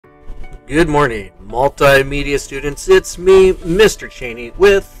Good morning, multimedia students. It's me, Mr. Cheney,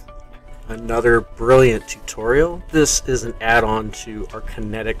 with another brilliant tutorial. This is an add-on to our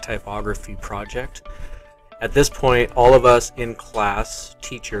kinetic typography project. At this point, all of us in class,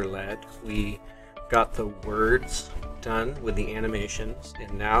 teacher-led, we got the words done with the animations,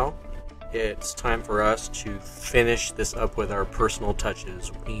 and now it's time for us to finish this up with our personal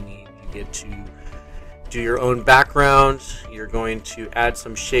touches. Meaning you get to do your own background, you're going to add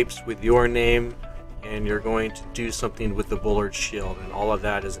some shapes with your name, and you're going to do something with the Bullard shield, and all of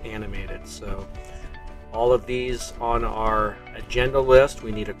that is animated. So all of these on our agenda list,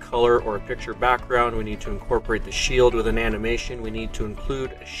 we need a color or a picture background, we need to incorporate the shield with an animation, we need to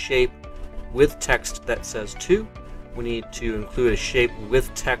include a shape with text that says to, we need to include a shape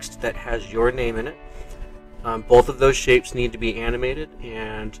with text that has your name in it. Both of those shapes need to be animated,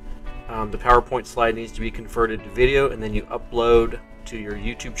 and the PowerPoint slide needs to be converted to video, and then you upload to your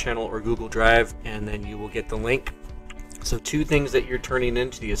YouTube channel or Google Drive, and then you will get the link. So two things that you're turning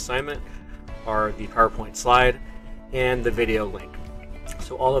into the assignment are the PowerPoint slide and the video link.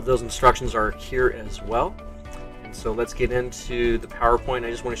 So all of those instructions are here as well. And so let's get into the PowerPoint.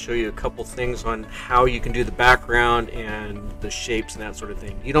 I just want to show you a couple things on how you can do the background and the shapes and that sort of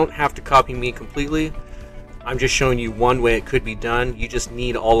thing. You don't have to copy me completely. I'm just showing you one way it could be done. You just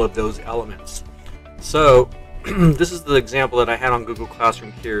need all of those elements. So this is the example that I had on Google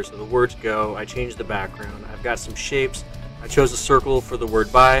Classroom here. So the words go, I changed the background. I've got some shapes. I chose a circle for the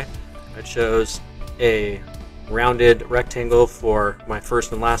word by. I chose a rounded rectangle for my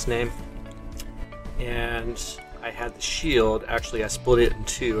first and last name. And I had the shield. Actually, I split it in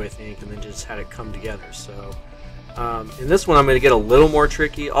two, I think, and then just had it come together. So in this one, I'm going to get a little more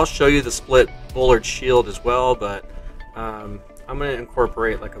tricky. I'll show you the split Bullard shield as well, but I'm going to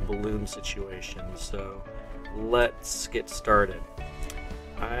incorporate like a balloon situation. So let's get started.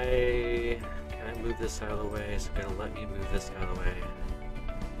 Can I move this out of the way? It's going to let me move this out of the way.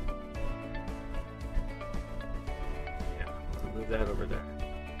 Yeah, I'll move that over there.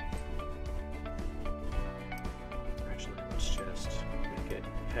 Actually, let's just make it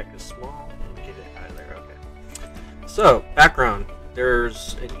hecka small and get it out of there. Okay. So, background.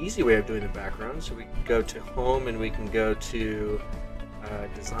 There's an easy way of doing the background. So we can go to Home and we can go to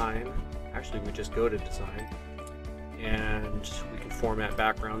Design. Actually, we just go to Design and we can format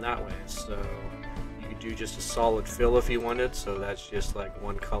background that way. So you could do just a solid fill if you wanted. So that's just like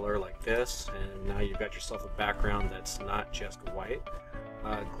one color like this, and now you've got yourself a background that's not just white.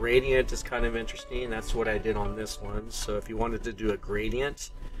 Gradient is kind of interesting. That's what I did on this one. So if you wanted to do a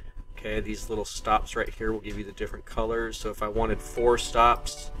gradient, okay, these little stops right here will give you the different colors. So if I wanted 4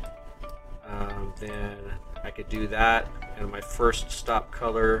 stops, then I could do that. And my first stop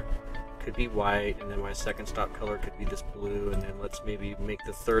color could be white, and then my second stop color could be this blue, and then let's maybe make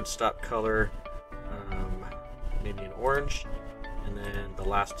the third stop color maybe an orange, and then the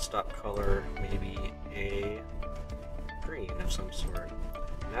last stop color maybe a green of some sort.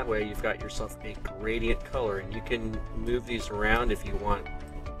 And that way you've got yourself a gradient color, and you can move these around if you want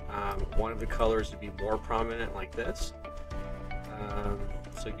one of the colors to be more prominent like this.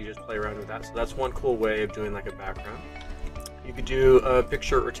 So you just play around with that. So that's one cool way of doing like a background. You could do a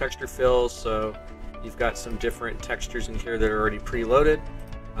picture or texture fill, so you've got some different textures in here that are already preloaded.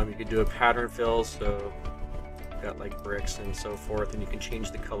 You could do a pattern fill, so you've got like bricks and so forth, and you can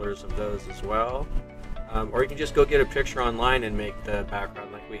change the colors of those as well. Or you can just go get a picture online and make the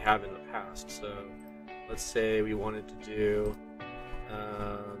background like we have in the past. So let's say we wanted to do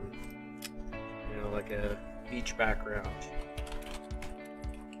you know, like a beach background,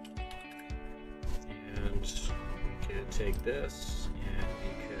 and we could take this and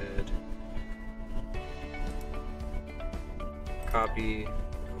we could copy,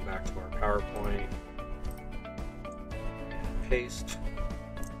 go back to our PowerPoint, and paste,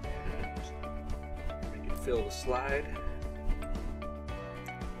 and we can fill the slide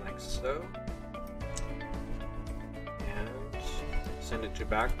like so. Send it to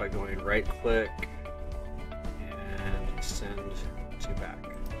back by going right click and send to back,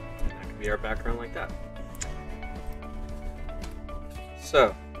 and that can be our background like that.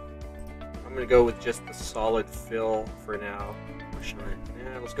 So I'm going to go with just the solid fill for now. Or should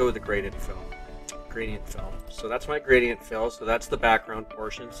I? Let's go with the gradient fill. So that's my gradient fill. So that's the background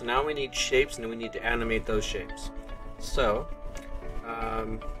portion. So now we need shapes, and we need to animate those shapes. So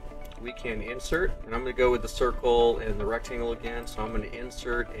we can insert, and I'm going to go with the circle and the rectangle again. So I'm going to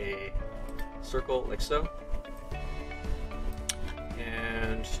insert a circle like so,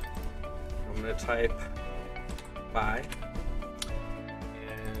 and I'm going to type by,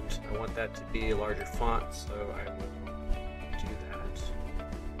 and I want that to be a larger font, so I will do that.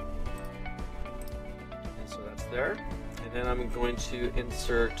 there. And then I'm going to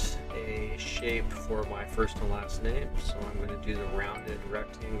insert a shape for my first and last name. So I'm going to do the rounded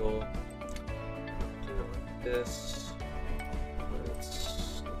rectangle. Do it like this.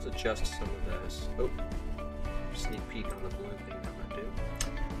 Let's adjust some of this. Oh, sneak peek on the balloon thing that I'm going to do.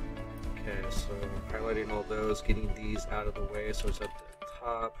 Okay, so highlighting all those, getting these out of the way so it's at the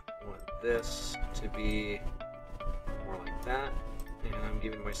top. I want this to be more like that. And I'm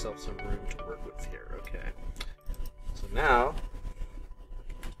giving myself some room to work with here. Okay. So now,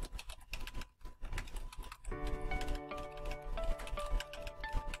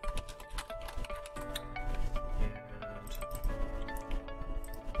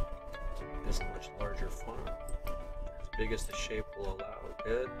 this much larger font, as big as the shape will allow.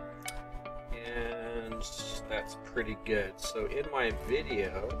 Good. And that's pretty good. So in my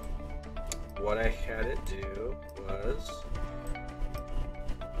video, what I had it do was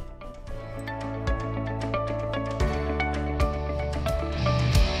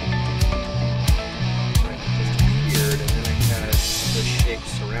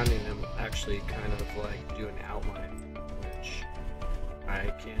surrounding them actually kind of like do an outline, which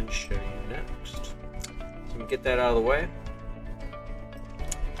I can show you next. So I'm gonna get that out of the way.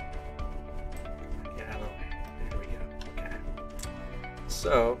 Get out of the way. There we go. Okay.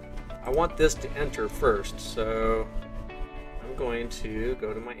 So I want this to enter first, so I'm going to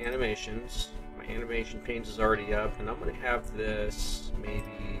go to my animations. My animation panes is already up, and I'm going to have this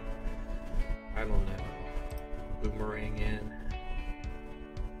maybe, I don't know, boomerang in.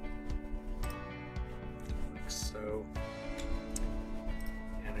 So,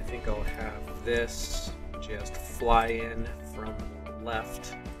 and I think I'll have this just fly in from the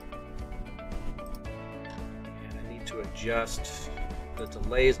left, and I need to adjust the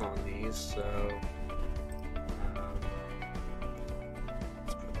delays on these, so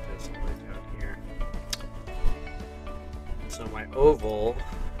let's put this all the way down here. So my oval,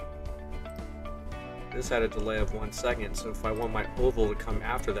 this had a delay of 1 second, so if I want my oval to come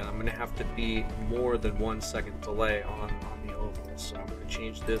after that, I'm going to have to be more than 1 second delay on the oval. So I'm going to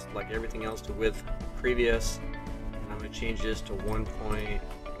change this, like everything else, to with previous, and I'm going to change this to 1 point,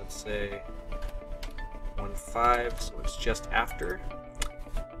 let's say 1.5, so it's just after.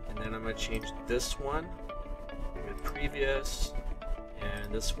 And then I'm going to change this one with previous,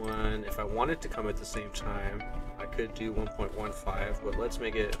 and this one, if I wanted to come at the same time, I could do 1.15, but let's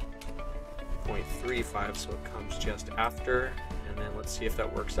make it 0.35 so it comes just after, and then let's see if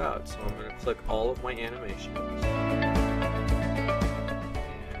that works out. So I'm going to click all of my animations, and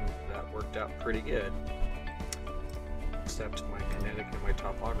that worked out pretty good, except my kinetic and my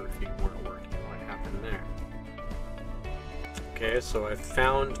topography weren't working. What happened there? Okay, so I've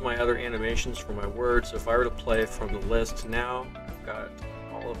found my other animations for my words. So if I were to play from the list now, I've got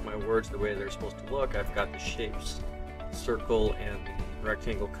all of my words the way they're supposed to look. I've got the shapes, the circle and the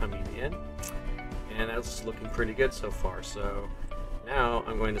rectangle coming in, and that's looking pretty good so far. So now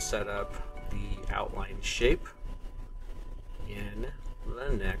I'm going to set up the outline shape in the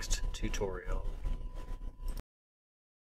next tutorial.